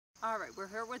All right, we're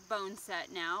here with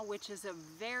Boneset now, which is a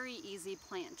very easy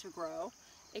plant to grow.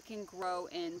 It can grow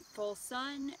in full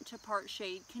sun to part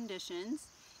shade conditions.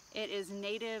 It is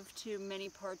native to many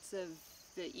parts of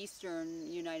the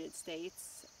eastern United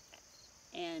States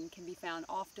and can be found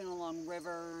often along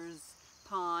rivers,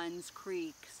 ponds,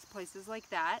 creeks, places like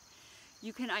that.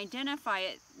 You can identify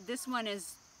it. This one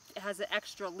has an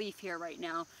extra leaf here right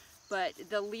now, but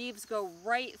the leaves go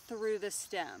right through the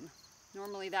stem.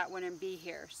 Normally that wouldn't be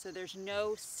here, so there's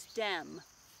no stem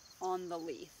on the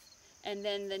leaf. And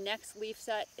then the next leaf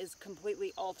set is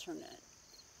completely alternate.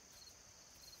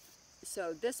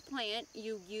 So this plant,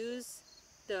 you use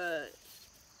the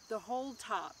whole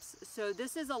tops. So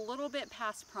this is a little bit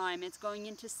past prime. It's going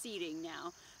into seeding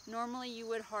now. Normally you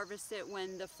would harvest it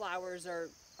when the flowers are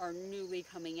newly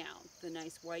coming out, the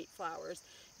nice white flowers.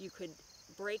 You could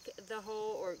break the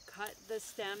whole or cut the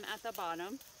stem at the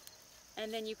bottom,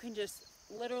 and then you can just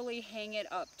literally hang it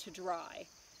up to dry.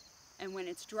 And when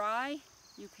it's dry,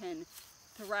 you can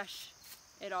thresh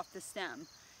it off the stem.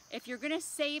 If you're gonna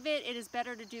save it, it is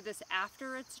better to do this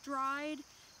after it's dried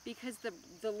because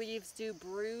the leaves do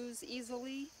bruise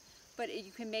easily, but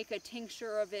you can make a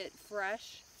tincture of it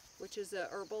fresh, which is a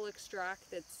herbal extract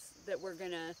that we're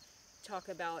gonna talk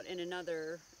about in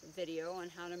another video on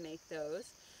how to make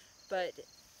those. But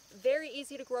very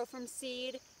easy to grow from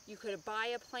seed. You could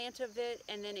buy a plant of it,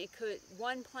 and then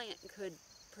one plant could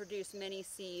produce many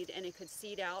seed, and it could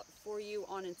seed out for you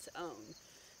on its own.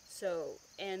 So,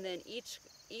 and then each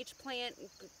plant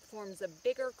forms a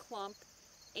bigger clump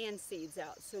and seeds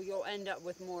out. So you'll end up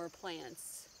with more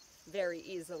plants very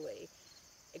easily.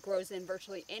 It grows in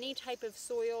virtually any type of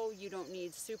soil. You don't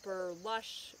need super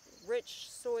lush, rich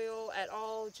soil at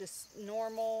all, just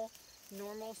normal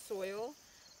soil.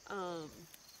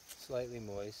 Slightly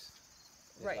moist.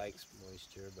 It Right. likes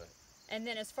moisture, but... And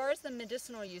then as far as the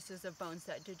medicinal uses of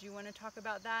Boneset, did you want to talk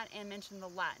about that and mention the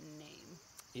Latin name?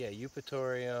 Yeah,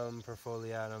 Eupatorium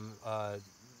perfoliatum.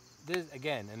 This,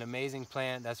 again, an amazing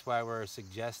plant. That's why we're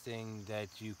suggesting that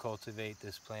you cultivate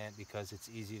this plant, because it's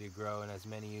easy to grow and has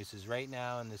many uses. Right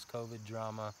now in this COVID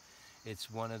drama,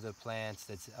 it's one of the plants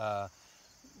that's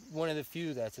one of the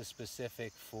few that's a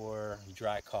specific for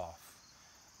dry cough.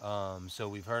 So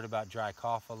we've heard about dry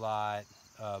cough a lot.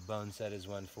 Boneset is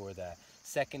one for that.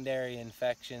 Secondary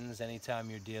infections,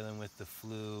 anytime you're dealing with the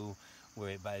flu,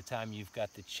 where by the time you've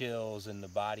got the chills and the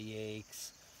body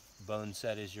aches,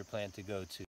 Boneset is your plant to go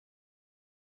to.